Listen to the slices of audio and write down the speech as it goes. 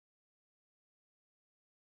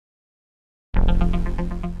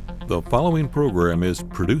The following program is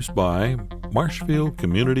produced by Marshfield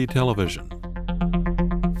Community Television.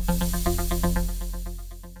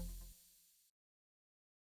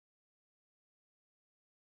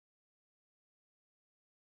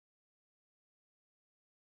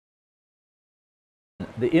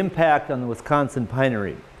 The impact on the Wisconsin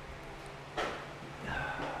pinery.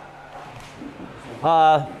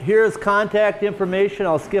 Here's contact information.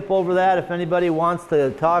 I'll skip over that. If anybody wants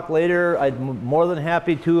to talk later, I'm more than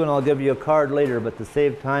happy to, and I'll give you a card later, but to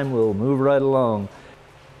save time, we'll move right along.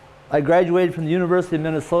 I graduated from the University of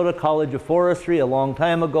Minnesota College of Forestry a long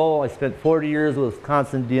time ago. I spent 40 years with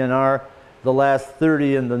Wisconsin DNR, the last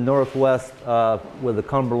 30 in the Northwest with the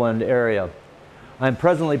Cumberland area. I'm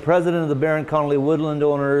presently president of the Barron County Woodland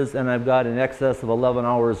Owners, and I've got in excess of 11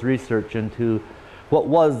 hours research into what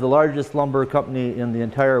was the largest lumber company in the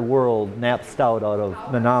entire world, Knapp Stout out of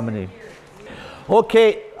Menominee.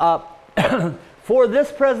 Okay, for this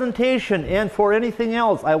presentation and for anything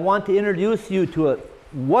else, I want to introduce you to a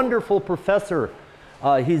wonderful professor.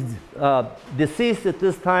 He's deceased at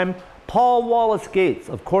this time, Paul Wallace Gates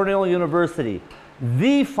of Cornell University,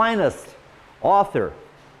 the finest author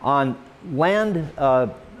on land,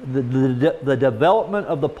 the development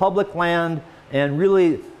of the public land, and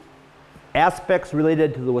really aspects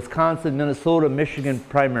related to the Wisconsin, Minnesota, Michigan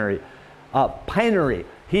pinery.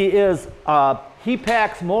 He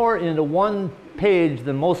packs more into one page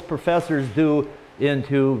than most professors do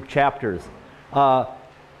into chapters. I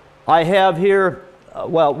have here,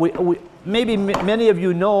 maybe many of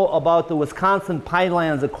you know about the Wisconsin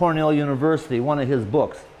Pinelands at Cornell University, one of his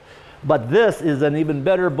books. But this is an even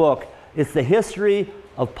better book. It's the history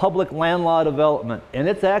of public land law development, and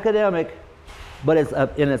it's academic, but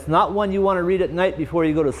it's not one you want to read at night before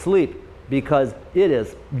you go to sleep, because it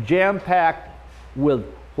is jam-packed with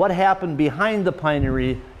what happened behind the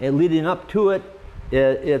pinery and leading up to it.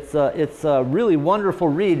 It's a really wonderful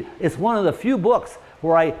read. It's one of the few books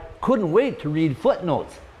where I couldn't wait to read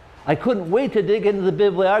footnotes. I couldn't wait to dig into the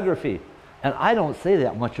bibliography, and I don't say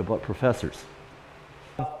that much about professors.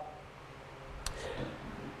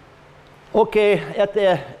 Okay, at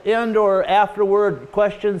the end or afterward,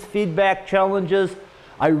 questions, feedback, challenges,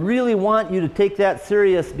 I really want you to take that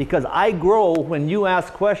serious, because I grow when you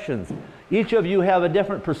ask questions. Each of you have a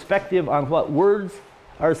different perspective on what words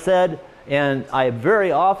are said, and I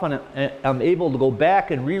very often am able to go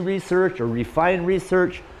back and re-research or refine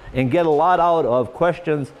research and get a lot out of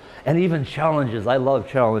questions and even challenges. I love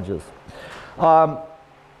challenges. But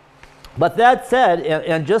that said,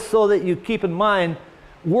 and just so that you keep in mind,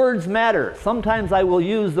 words matter. Sometimes I will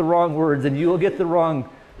use the wrong words and you will get the wrong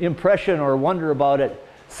impression or wonder about it.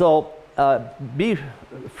 So be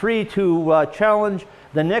free to challenge.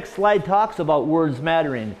 The next slide talks about words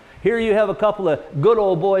mattering. Here you have a couple of good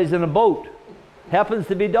old boys in a boat. Happens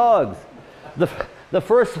to be dogs. The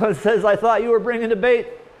first one says, "I thought you were bringing a bait."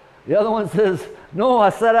 The other one says, "No,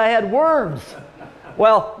 I said I had worms."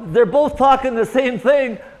 Well, they're both talking the same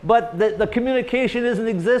thing, but the communication isn't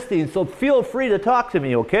existing, so feel free to talk to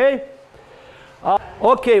me, okay?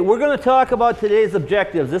 Okay, we're going to talk about today's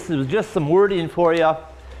objectives. This is just some wording for you.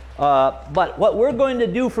 But what we're going to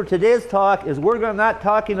do for today's talk is we're not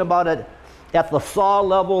talking about it at the saw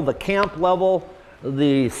level, the camp level,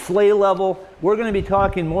 the sleigh level. We're going to be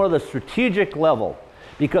talking more the strategic level,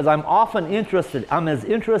 because I'm as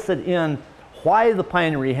interested in why the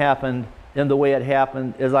pinery happened in the way it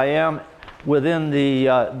happened as I am within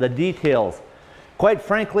the details. Quite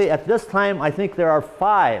frankly, at this time, I think there are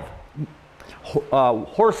 5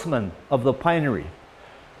 horsemen of the pinery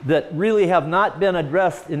that really have not been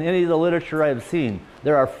addressed in any of the literature I've seen.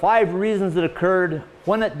 There are 5 reasons it occurred,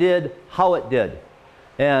 when it did, how it did.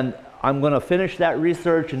 And I'm going to finish that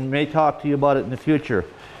research and may talk to you about it in the future.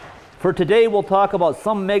 For today, we'll talk about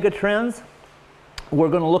some mega trends. We're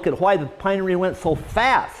going to look at why the pinery went so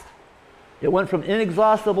fast. It went from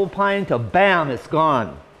inexhaustible pine to bam, it's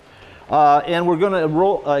gone. And we're going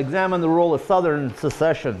to examine the role of Southern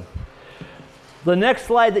secession. The next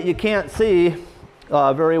slide that you can't see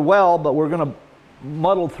very well, but we're going to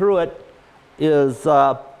muddle through it, is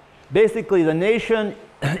basically the nation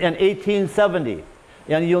in 1870.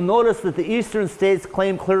 And you'll notice that the eastern states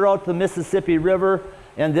claimed clear out the Mississippi River,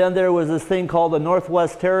 and then there was this thing called the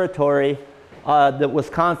Northwest Territory that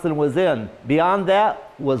Wisconsin was in. Beyond that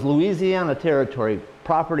was Louisiana Territory,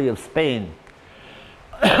 property of Spain.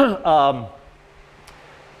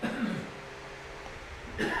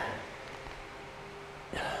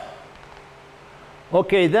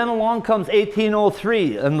 Okay, then along comes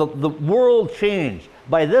 1803, and the world changed.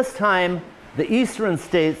 By this time, the eastern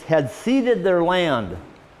states had ceded their land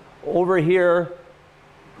over here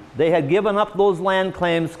They had given up those land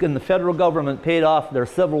claims and the federal government paid off their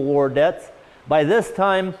Civil War debts. By this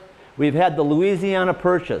time, we've had the Louisiana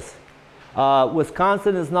Purchase.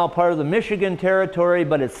 Wisconsin is now part of the Michigan territory,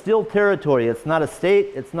 but it's still territory. It's not a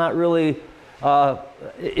state. It's not really,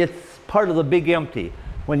 it's part of the Big Empty.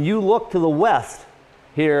 When you look to the west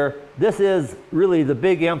here, this is really the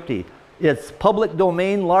Big Empty. It's public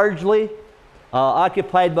domain largely,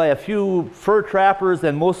 occupied by a few fur trappers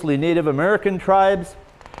and mostly Native American tribes,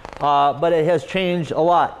 but it has changed a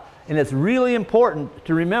lot. And it's really important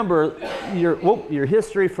to remember your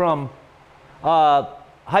history from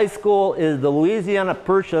high school is the Louisiana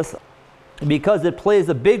Purchase, because it plays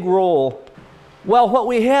a big role. Well, what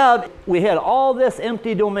we had all this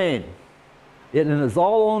empty domain. And it's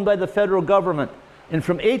all owned by the federal government. And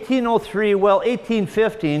from 1803, well,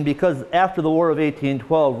 1815, because after the War of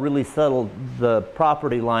 1812 really settled the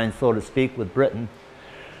property line, so to speak, with Britain,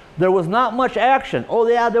 there was not much action. Oh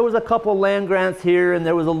yeah, there was a couple land grants here, and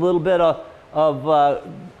there was a little bit of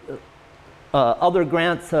other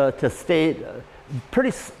grants to state,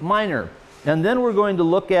 pretty minor. And then we're going to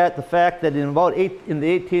look at the fact that in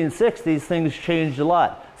the 1860s, things changed a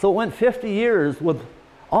lot. So it went 50 years with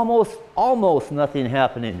almost nothing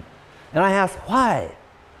happening. And I asked, why?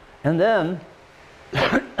 And then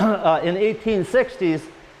in the 1860s,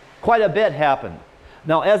 quite a bit happened.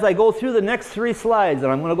 Now, as I go through the next 3 slides,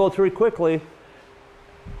 and I'm going to go through quickly,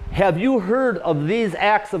 have you heard of these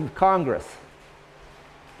acts of Congress?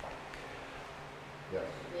 Yes.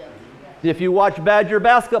 If you watch Badger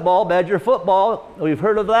basketball, Badger football, we've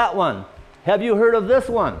heard of that one. Have you heard of this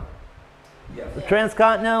one? Yes. The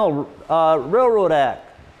Transcontinental Railroad Act.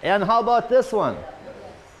 And how about this one?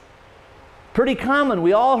 Pretty common.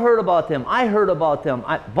 We all heard about them. I heard about them.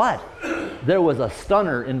 But there was a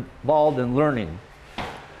stunner involved in learning.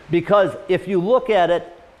 Because if you look at it,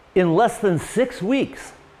 in less than 6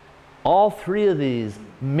 weeks, all 3 of these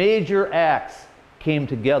major acts came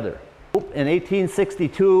together. In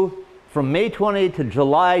 1862, from May 20 to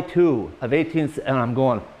July 2 of 18, and I'm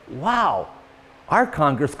going, wow, our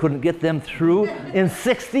Congress couldn't get them through in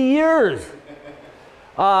 60 years.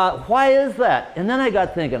 Why is that? And then I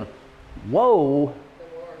got thinking, whoa,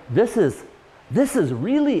 this is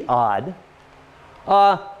really odd.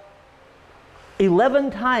 11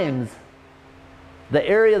 times the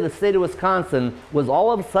area of the state of Wisconsin was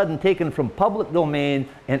all of a sudden taken from public domain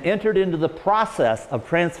and entered into the process of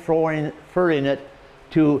transferring it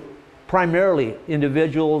to primarily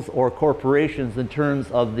individuals or corporations in terms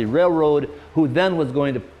of the railroad, who then was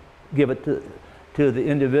going to give it to the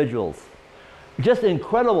individuals. Just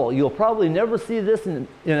incredible. You'll probably never see this in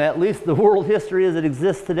at least the world history as it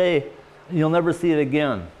exists today. You'll never see it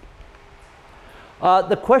again.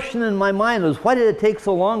 The question in my mind was, why did it take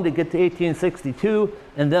so long to get to 1862,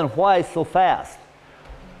 and then why so fast?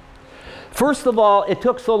 First of all, it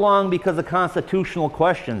took so long because of constitutional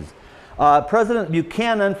questions. President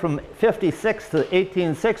Buchanan from 56 to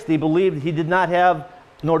 1860 believed he did not have,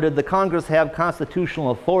 nor did the Congress have,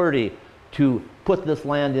 constitutional authority to put this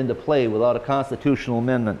land into play without a constitutional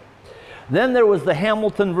amendment. Then there was the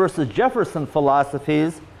Hamilton versus Jefferson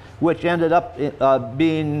philosophies, which ended up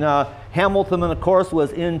being, Hamilton, of course,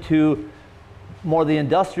 was into more the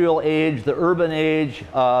industrial age, the urban age.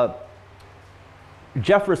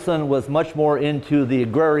 Jefferson was much more into the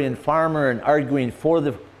agrarian farmer and arguing for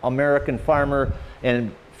the American farmer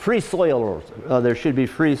and free soilers. There should be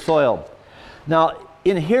free soil. Now,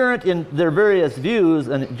 inherent in their various views,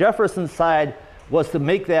 and Jefferson's side was to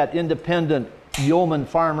make that independent yeoman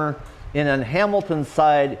farmer, and on Hamilton's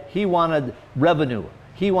side, he wanted revenue.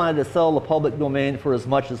 He wanted to sell the public domain for as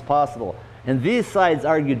much as possible. And these sides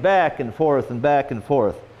argued back and forth and back and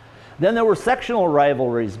forth. Then there were sectional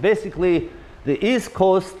rivalries, basically the East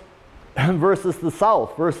Coast versus the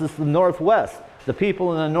South versus the Northwest. The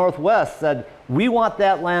people in the Northwest said, we want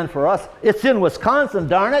that land for us. It's in Wisconsin,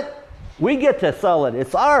 darn it. We get to sell it.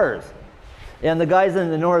 It's ours. And the guys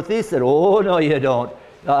in the Northeast said, oh, no, you don't.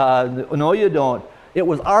 No, you don't. It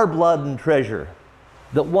was our blood and treasure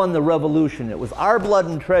that won the revolution. It was our blood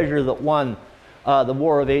and treasure that won the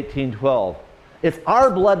War of 1812. It's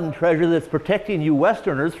our blood and treasure that's protecting you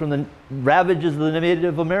Westerners from the ravages of the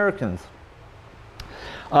Native Americans.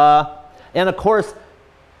 And of course,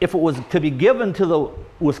 if it was to be given to the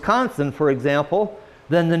Wisconsin, for example,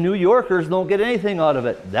 then the New Yorkers don't get anything out of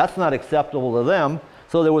it. That's not acceptable to them.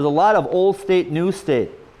 So there was a lot of old state, new state.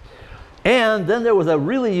 And then there was a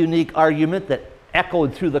really unique argument that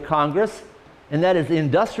echoed through the Congress, and that is the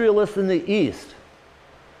industrialists in the East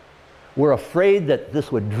were afraid that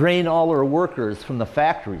this would drain all their workers from the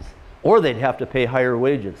factories, or they'd have to pay higher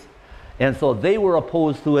wages. And so they were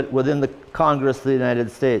opposed to it within the Congress of the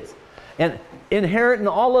United States. And inherent in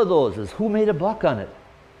all of those is who made a buck on it.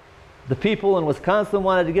 The people in Wisconsin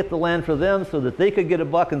wanted to get the land for them so that they could get a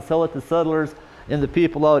buck and sell it to settlers, and the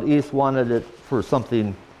people out east wanted it for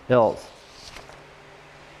something else.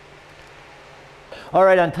 All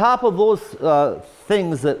right, on top of those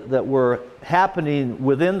things that were happening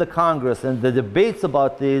within the Congress and the debates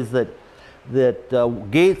about these that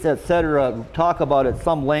Gates, etc., talk about at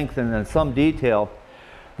some length and in some detail,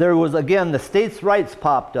 there was, again, the states' rights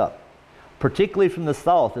popped up, particularly from the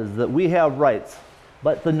South, is that we have rights.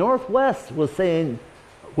 But the Northwest was saying,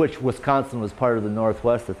 which Wisconsin was part of the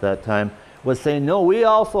Northwest at that time, was saying, no, we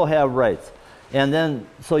also have rights. And then,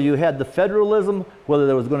 so you had the federalism, whether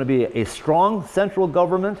there was going to be a strong central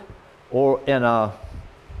government and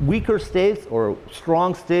weaker states, or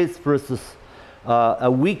strong states versus a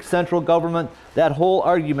weak central government. That whole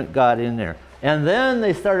argument got in there. And then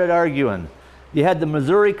they started arguing. You had the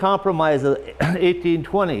Missouri Compromise of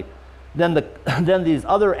 1820. Then these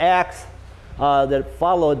other acts that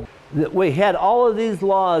followed. We had all of these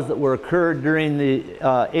laws that were occurred during the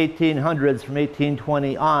 1800s from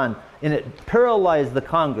 1820 on, and it paralyzed the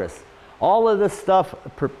Congress. All of this stuff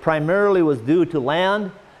primarily was due to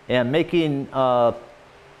land and making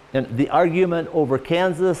and the argument over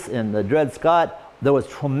Kansas and the Dred Scott. There was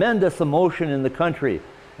tremendous emotion in the country.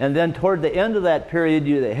 And then toward the end of that period,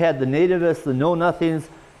 you had the nativists, the know-nothings,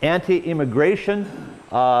 anti-immigration.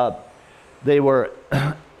 They were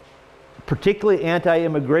particularly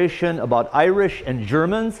anti-immigration about Irish and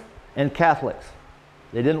Germans and Catholics.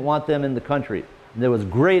 They didn't want them in the country. And there was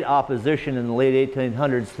great opposition in the late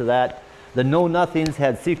 1800s to that. The know-nothings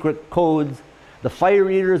had secret codes. The fire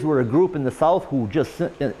eaters were a group in the South who just,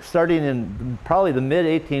 starting in probably the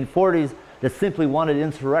mid-1840s, that simply wanted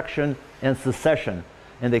insurrection and secession.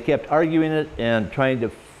 And they kept arguing it and trying to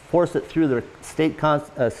force it through their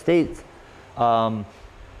states.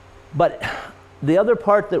 But the other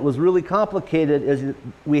part that was really complicated is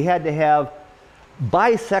we had to have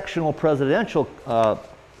bisectional presidential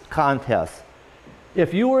contests.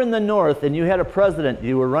 If you were in the North and you had a president,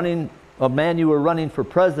 you were running for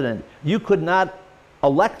president, you could not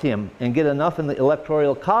elect him and get enough in the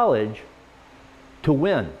Electoral College to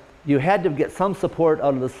win. You had to get some support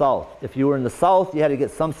out of the South. If you were in the South, you had to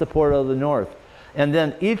get some support out of the North. And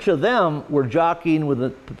then each of them were jockeying with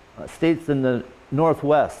the states in the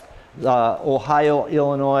Northwest, Ohio,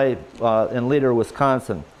 Illinois, and later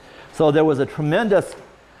Wisconsin. So there was a tremendous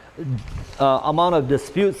amount of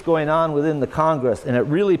disputes going on within the Congress, and it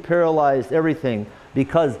really paralyzed everything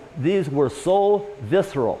because these were so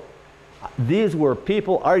visceral. These were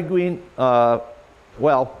people arguing,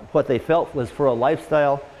 well, what they felt was for a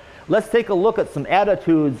lifestyle. Let's take a look at some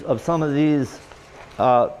attitudes of some of these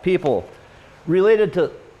people related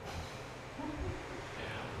to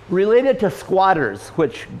squatters,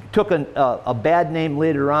 which took a bad name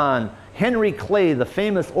later on. Henry Clay, the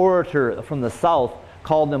famous orator from the South,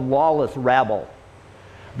 called them lawless rabble.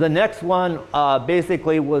 The next one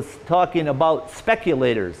basically was talking about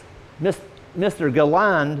speculators. Mr.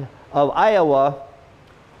 Galland of Iowa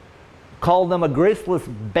called them a graceless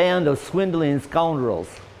band of swindling scoundrels.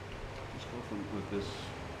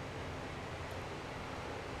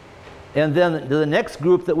 And then the next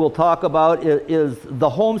group that we'll talk about is the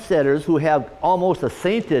homesteaders, who have almost a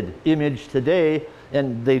sainted image today,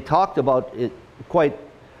 and they talked about it quite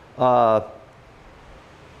a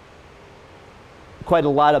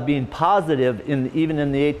lot of being positive even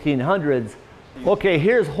in the 1800s. Okay,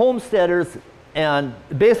 here's homesteaders, and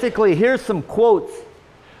basically here's some quotes.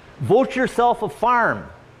 Vote yourself a farm,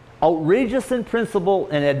 outrageous in principle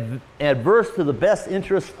and adverse to the best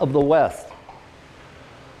interests of the West.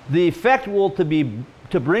 The effect will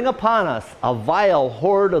to bring upon us a vile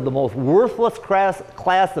horde of the most worthless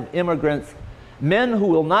class of immigrants, men who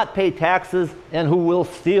will not pay taxes and who will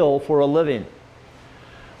steal for a living.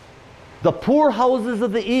 The poor houses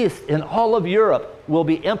of the East in all of Europe will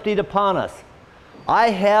be emptied upon us. I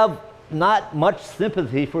have not much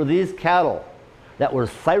sympathy for these cattle. That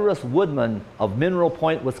was Cyrus Woodman of Mineral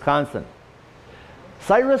Point, Wisconsin.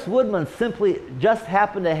 Cyrus Woodman simply just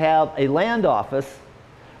happened to have a land office,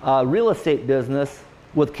 real estate business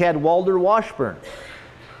with Cadwalder Washburn.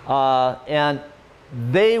 And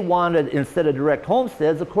they wanted, instead of direct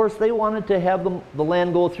homesteads, of course, they wanted to have the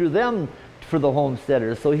land go through them for the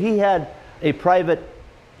homesteaders. So he had a private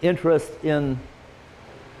interest in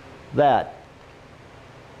that.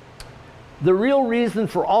 The real reason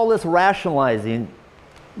for all this rationalizing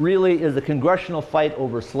really is the congressional fight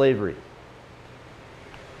over slavery.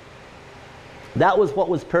 That was what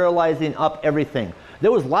was paralyzing up everything.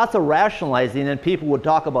 There was lots of rationalizing, and people would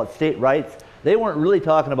talk about state rights. They weren't really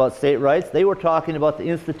talking about state rights. They were talking about the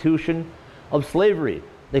institution of slavery.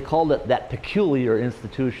 They called it that peculiar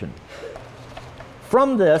institution.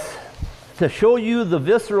 From this, to show you the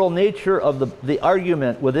visceral nature of the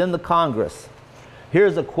argument within the Congress,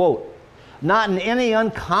 here's a quote. "Not in any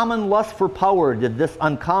uncommon lust for power did this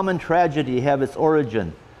uncommon tragedy have its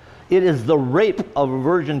origin. It is the rape of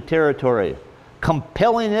virgin territory,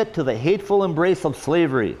 compelling it to the hateful embrace of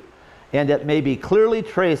slavery, and it may be clearly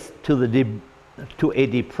traced to a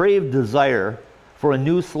depraved desire for a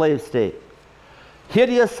new slave state.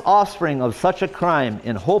 Hideous offspring of such a crime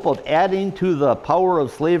in hope of adding to the power of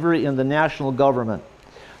slavery in the national government."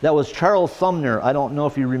 That was Charles Sumner. I don't know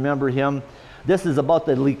if you remember him. This is about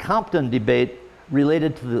the Lecompton debate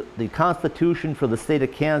related to the Constitution for the state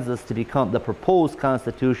of Kansas to become the proposed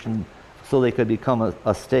Constitution so they could become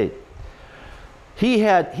a state.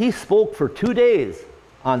 He spoke for 2 days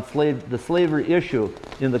on the slavery issue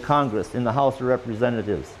in the Congress, in the House of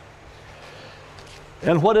Representatives.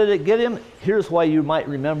 And what did it get him? Here's why you might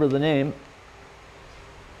remember the name.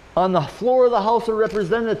 On the floor of the House of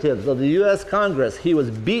Representatives of the U.S. Congress, he was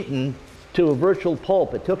beaten to a virtual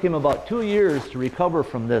pulp. It took him about 2 years to recover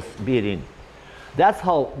from this beating. That's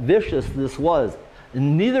how vicious this was.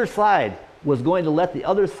 And neither side was going to let the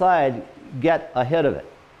other side get ahead of it.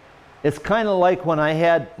 It's kind of like when I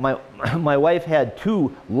had, my wife had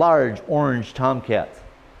 2 large orange tomcats.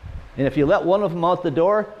 And if you let one of them out the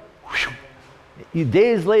door, whoosh,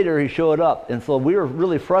 days later he showed up. And so we were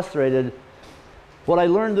really frustrated. What I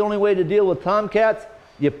learned, the only way to deal with tomcats,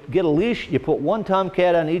 you get a leash, you put 1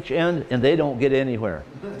 tomcat on each end, and they don't get anywhere.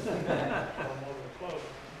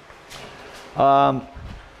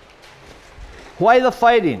 Why the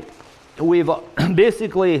fighting? We've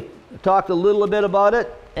basically talked a little bit about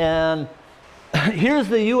it, and here's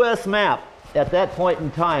the U.S. map at that point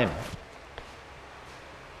in time,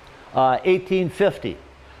 1850.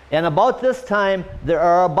 And about this time, there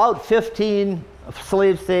are about 15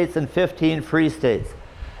 slave states and 15 free states.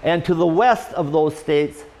 And to the west of those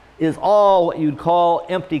states is all what you'd call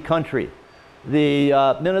empty country. The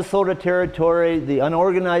Minnesota Territory, the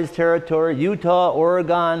unorganized territory, Utah,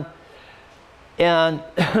 Oregon. And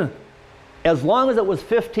as long as it was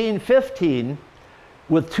 15-15,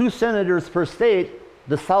 with 2 senators per state,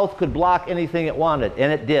 the South could block anything it wanted,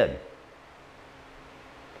 and it did.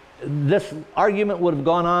 This argument would have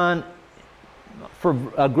gone on for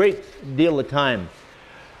a great deal of time.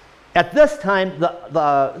 At this time,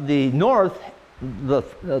 the North,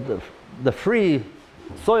 the free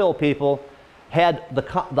soil people, had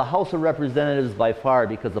the House of Representatives by far,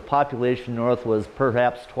 because the population north was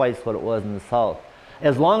perhaps twice what it was in the South,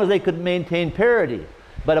 as long as they could maintain parity.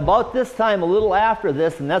 But about this time, a little after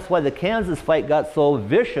this, and that's why the Kansas fight got so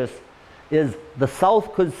vicious, is the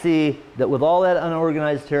South could see that with all that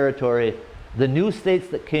unorganized territory, the new states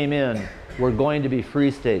that came in were going to be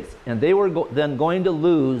free states, and they were then going to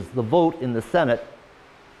lose the vote in the Senate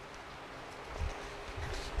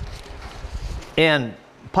and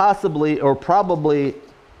possibly or probably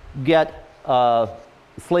get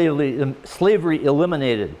slavery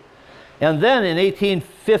eliminated. And then in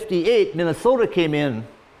 1858, Minnesota came in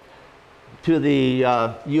to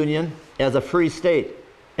the Union as a free state.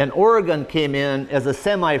 And Oregon came in as a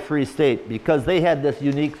semi-free state because they had this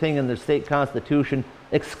unique thing in their state constitution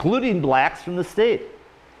excluding blacks from the state,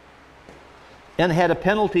 and had a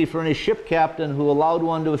penalty for any ship captain who allowed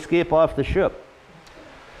one to escape off the ship.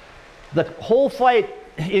 The whole fight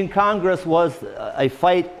in Congress was a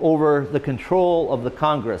fight over the control of the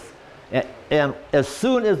Congress. And as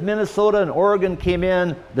soon as Minnesota and Oregon came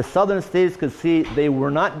in, the southern states could see they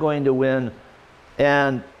were not going to win,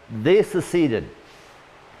 and they seceded.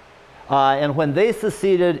 And when they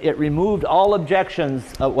seceded, it removed all objections,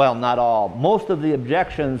 well, not all, most of the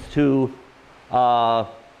objections to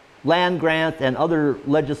land grants and other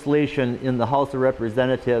legislation in the House of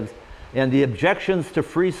Representatives. And the objections to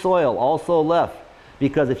free soil also left.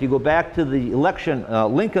 Because if you go back to the election,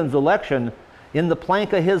 Lincoln's election, in the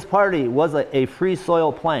plank of his party was a free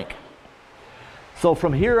soil plank. So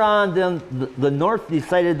from here on, then the North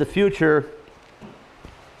decided the future.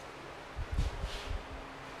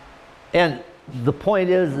 And the point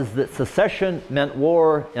is that secession meant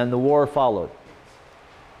war, and the war followed.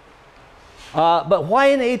 But why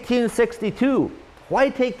in 1862? Why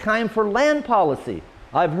take time for land policy?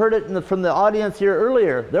 I've heard it from the audience here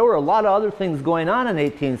earlier. There were a lot of other things going on in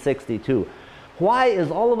 1862. Why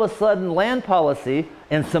is all of a sudden land policy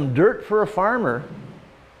and some dirt for a farmer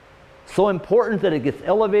so important that it gets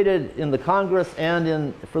elevated in the Congress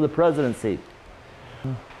and for the presidency?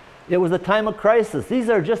 It was a time of crisis. These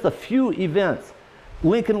are just a few events.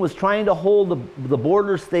 Lincoln was trying to hold the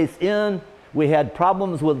border states in. We had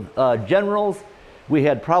problems with generals. We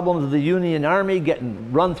had problems with the Union Army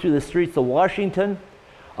getting run through the streets of Washington.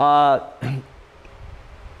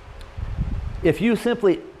 If you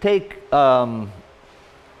simply take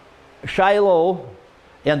Shiloh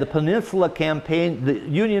and the Peninsula Campaign, the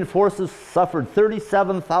Union forces suffered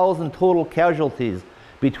 37,000 total casualties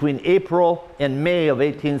between April and May of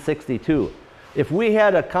 1862. If we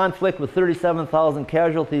had a conflict with 37,000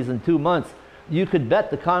 casualties in 2 months, you could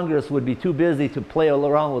bet the Congress would be too busy to play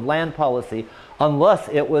around with land policy unless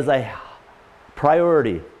it was a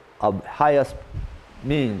priority of highest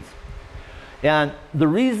means. And the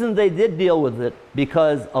reason they did deal with it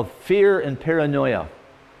because of fear and paranoia.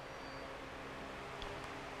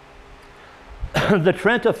 The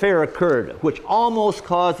Trent Affair occurred, which almost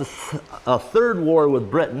caused a third war with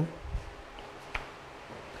Britain.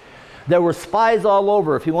 There were spies all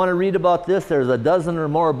over. If you want to read about this, there's a dozen or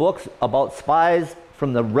more books about spies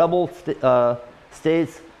from the rebel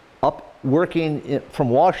states up working from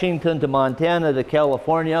Washington to Montana to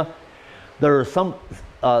California. There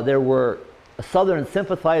were Southern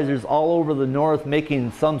sympathizers all over the North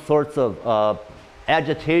making some sorts of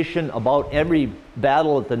agitation about every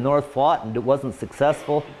battle that the North fought, and it wasn't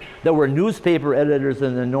successful. There were newspaper editors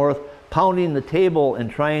in the North pounding the table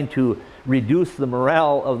and trying to reduce the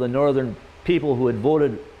morale of the Northern people who had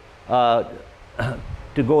voted to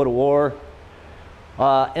go to war.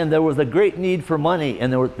 And there was a great need for money,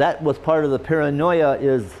 and that was part of the paranoia.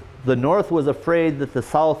 Is the North was afraid that the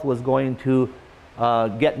South was going to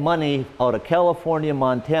get money out of California,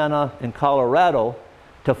 Montana, and Colorado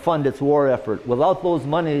to fund its war effort. Without those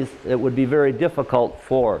monies, it would be very difficult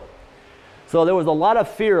for. So there was a lot of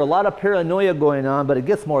fear, a lot of paranoia going on, but it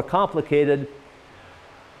gets more complicated.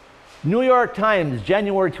 New York Times,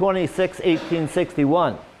 January 26,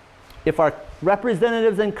 1861. If our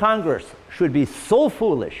representatives in Congress should be so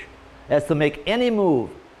foolish as to make any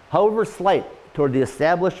move, however slight, toward the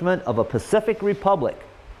establishment of a Pacific Republic,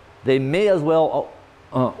 they may as well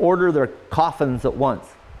order their coffins at once.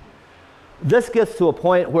 This gets to a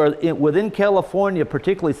point where within California,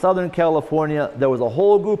 particularly Southern California, there was a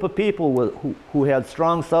whole group of people who had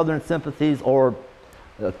strong Southern sympathies or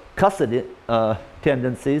cussid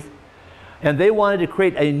tendencies, and they wanted to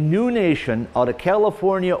create a new nation out of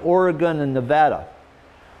California, Oregon, and Nevada.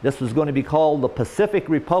 This was going to be called the Pacific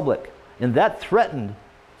Republic, and that threatened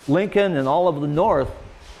Lincoln and all of the North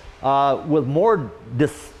with more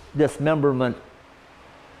dismemberment.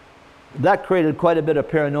 That created quite a bit of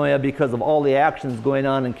paranoia because of all the actions going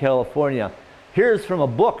on in California. Here's from a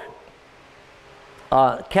book,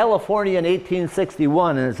 California in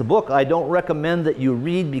 1861, and it's a book I don't recommend that you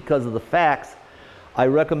read because of the facts. I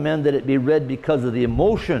recommend that it be read because of the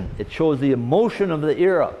emotion. It shows the emotion of the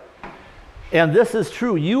era. And this is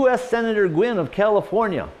true. U.S. Senator Gwynn of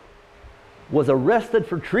California was arrested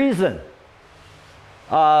for treason.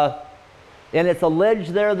 And it's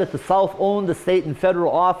alleged there that the South owned the state and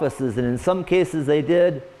federal offices, and in some cases they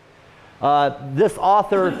did. This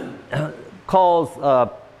author calls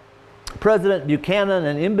President Buchanan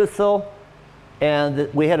an imbecile, and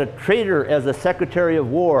that we had a traitor as a Secretary of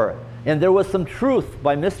War. And there was some truth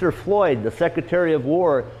by Mr. Floyd, the Secretary of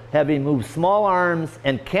War, having moved small arms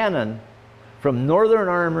and cannon from northern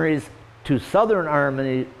armories to southern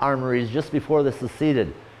armories just before they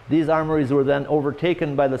seceded. These armories were then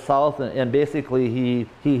overtaken by the South, and basically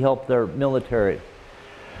he helped their military.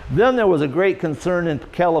 Then there was a great concern in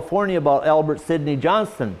California about Albert Sidney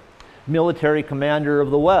Johnston, military commander of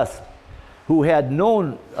the West, who had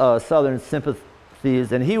known Southern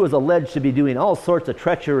sympathies, and he was alleged to be doing all sorts of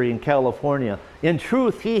treachery in California. In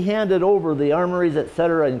truth, he handed over the armories,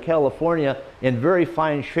 etc., in California in very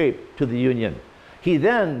fine shape to the Union. He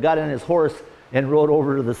then got in his horse and rode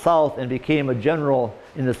over to the South and became a general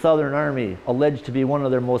in the Southern Army, alleged to be one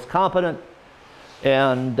of their most competent,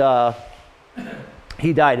 and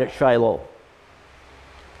he died at Shiloh.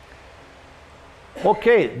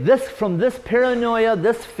 Okay, from this paranoia,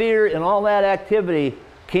 this fear, and all that activity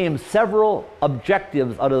came several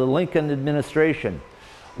objectives out of the Lincoln administration.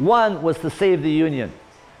 One was to save the Union.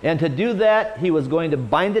 And to do that, he was going to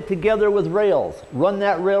bind it together with rails, run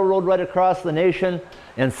that railroad right across the nation,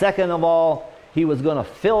 and second of all, he was going to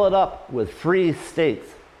fill it up with free states.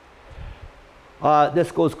 This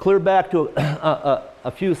goes clear back to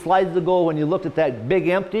a few slides ago when you looked at that big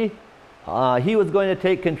empty. He was going to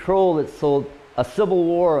take control so a civil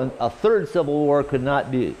war, a third civil war, could not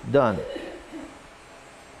be done.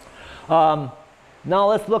 Now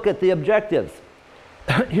let's look at the objectives.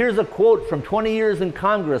 Here's a quote from 20 Years in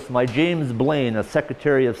Congress by James Blaine, a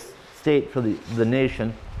Secretary of State for the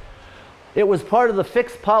nation. It was part of the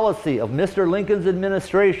fixed policy of Mr. Lincoln's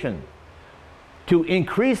administration to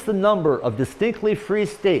increase the number of distinctly free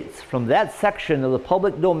states from that section of the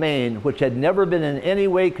public domain which had never been in any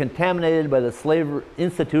way contaminated by the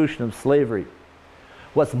institution of slavery.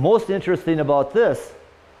 What's most interesting about this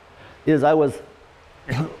is I was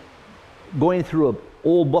going through an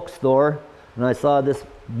old bookstore and I saw this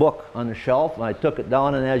book on the shelf, and I took it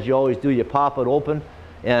down, and as you always do, you pop it open,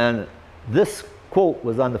 and this quote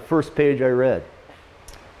was on the first page I read.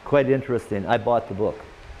 Quite interesting. I bought the book.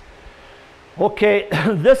 Okay,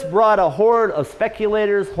 this brought a horde of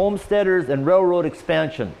speculators, homesteaders, and railroad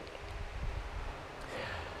expansion.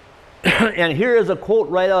 And here is a quote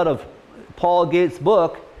right out of Paul Gates'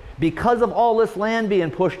 book. Because of all this land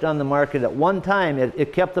being pushed on the market at one time,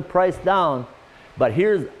 it kept the price down. But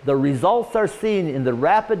here's the results are seen in the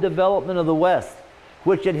rapid development of the West,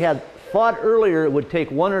 which it had thought earlier it would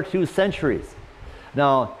take 1 or 2 centuries.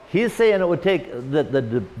 Now, he's saying it would take,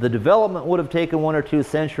 the development would have taken 1 or 2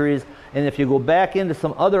 centuries, and if you go back into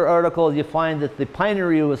some other articles, you find that the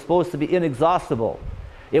pinery was supposed to be inexhaustible.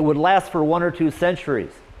 It would last for 1 or 2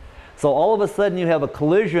 centuries. So all of a sudden you have a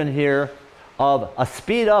collision here of a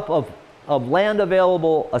speed up of land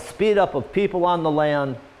available, a speed up of people on the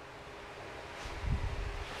land.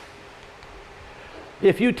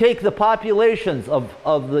 If you take the populations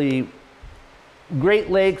of the Great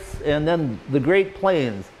Lakes and then the Great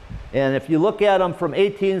Plains, and if you look at them from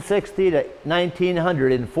 1860 to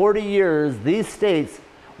 1900, in 40 years, these states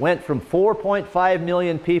went from 4.5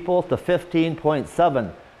 million people to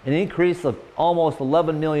 15.7, an increase of almost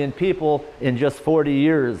 11 million people in just 40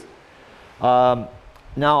 years.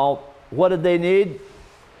 Now, what did they need?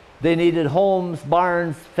 They needed homes,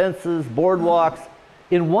 barns, fences, boardwalks.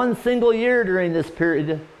 In one single year during this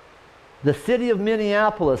period, the city of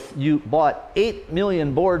Minneapolis, you bought 8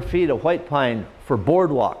 million board feet of white pine for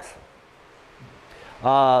boardwalks.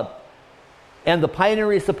 And the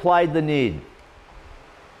pinery supplied the need.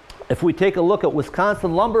 If we take a look at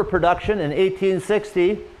Wisconsin lumber production in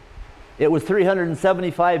 1860, it was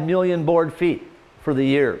 375 million board feet for the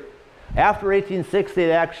year. After 1860, it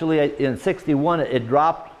actually, in 61, it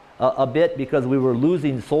dropped a bit because we were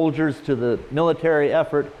losing soldiers to the military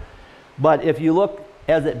effort. But if you look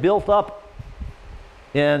as it built up,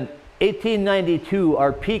 in 1892,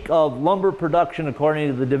 our peak of lumber production, according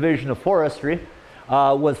to the Division of Forestry,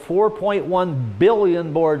 was 4.1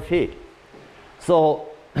 billion board feet. So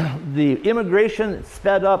the immigration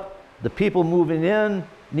sped up, the people moving in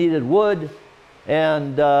needed wood,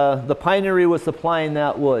 and the pinery was supplying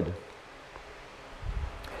that wood.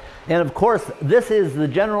 And of course, this is the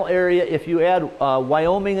general area, if you add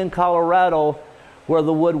Wyoming and Colorado, where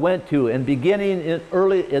the wood went to. And beginning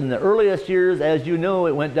in the earliest years, as you know,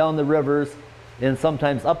 it went down the rivers and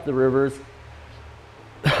sometimes up the rivers.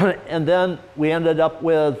 And then we ended up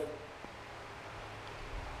with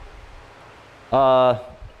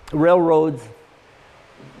railroads.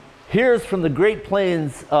 Here's from the Great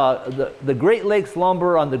Plains, the Great Lakes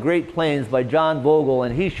lumber on the Great Plains by John Vogel,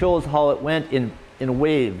 and he shows how it went in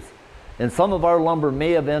waves. And some of our lumber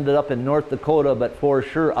may have ended up in North Dakota, but for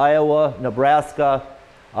sure Iowa, Nebraska,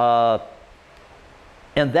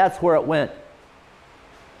 and that's where it went.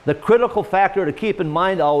 The critical factor to keep in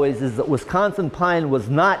mind always is that Wisconsin pine was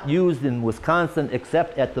not used in Wisconsin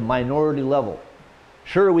except at the minority level.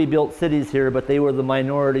 Sure, we built cities here, but they were the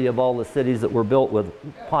minority of all the cities that were built with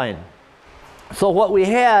pine. So what we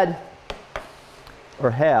had,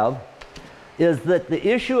 or have, is that the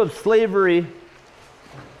issue of slavery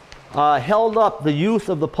held up the use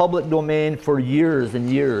of the public domain for years and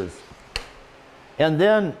years. And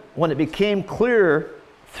then when it became clear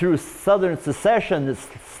through Southern secession that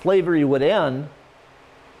slavery would end,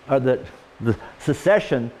 or that the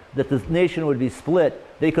secession, that the nation would be split,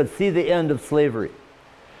 they could see the end of slavery.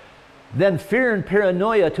 Then fear and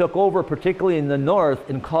paranoia took over, particularly in the North,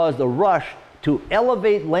 and caused a rush to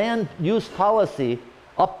elevate land use policy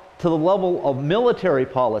up to the level of military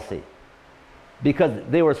policy, because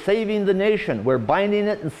they were saving the nation. We're binding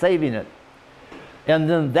it and saving it. And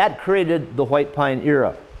then that created the white pine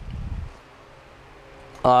era.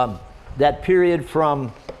 That period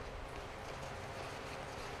from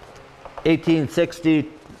 1860,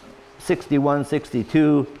 61,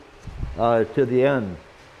 62 to the end.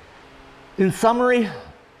 In summary,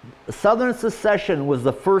 Southern secession was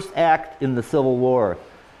the first act in the Civil War.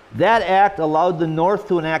 That act allowed the North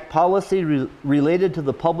to enact policy related to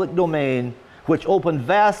the public domain, which opened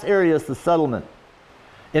vast areas to settlement.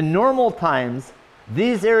 In normal times,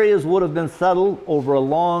 these areas would have been settled over a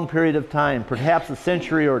long period of time, perhaps a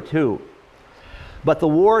century or two. But the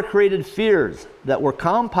war created fears that were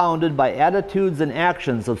compounded by attitudes and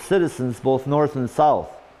actions of citizens both north and south.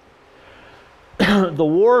 The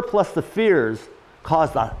war plus the fears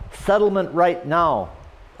caused a settlement right now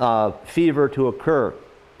fever to occur.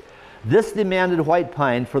 This demanded white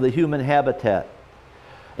pine for the human habitat.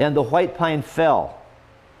 And the white pine fell.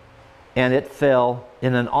 And it fell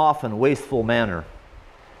in an often wasteful manner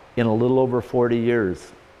in a little over 40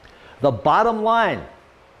 years. The bottom line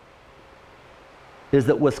is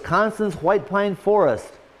that Wisconsin's white pine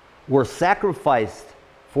forests were sacrificed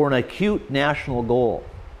for an acute national goal.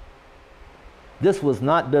 This was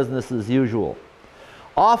not business as usual.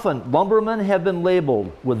 Often, lumbermen have been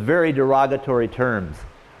labeled with very derogatory terms: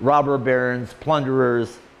 robber barons,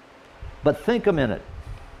 plunderers. But think a minute.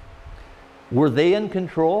 Were they in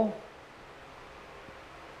control?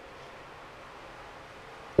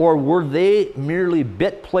 Or were they merely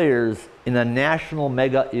bit players in a national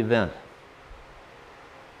mega event?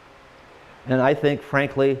 And I think,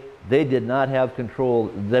 frankly, they did not have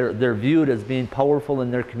control. They're viewed as being powerful in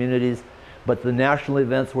their communities, but the national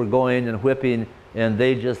events were going and whipping, and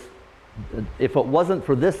they just, if it wasn't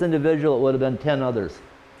for this individual, it would have been 10 others.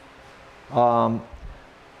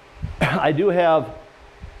 I do have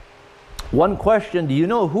one question. Do you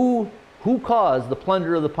know who caused the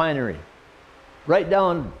plunder of the pinery? Write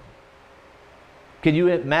down, can you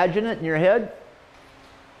imagine it in your head?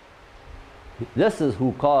 This is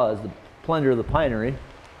who caused the plunder of the pinery.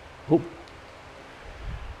 Oop.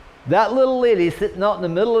 That little lady sitting out in the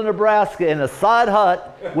middle of Nebraska in a sod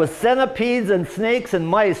hut with centipedes and snakes and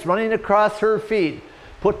mice running across her feet,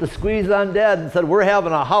 put the squeeze on dead and said, we're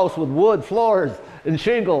having a house with wood floors and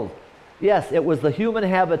shingles. Yes, it was the human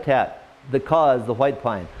habitat that caused the white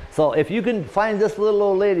pine. So if you can find this little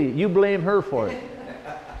old lady, you blame her for it.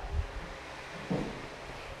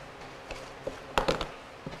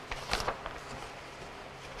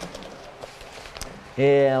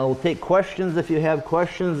 And we'll take questions if you have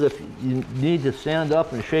questions. If you need to stand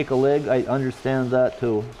up and shake a leg, I understand that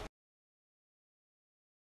too.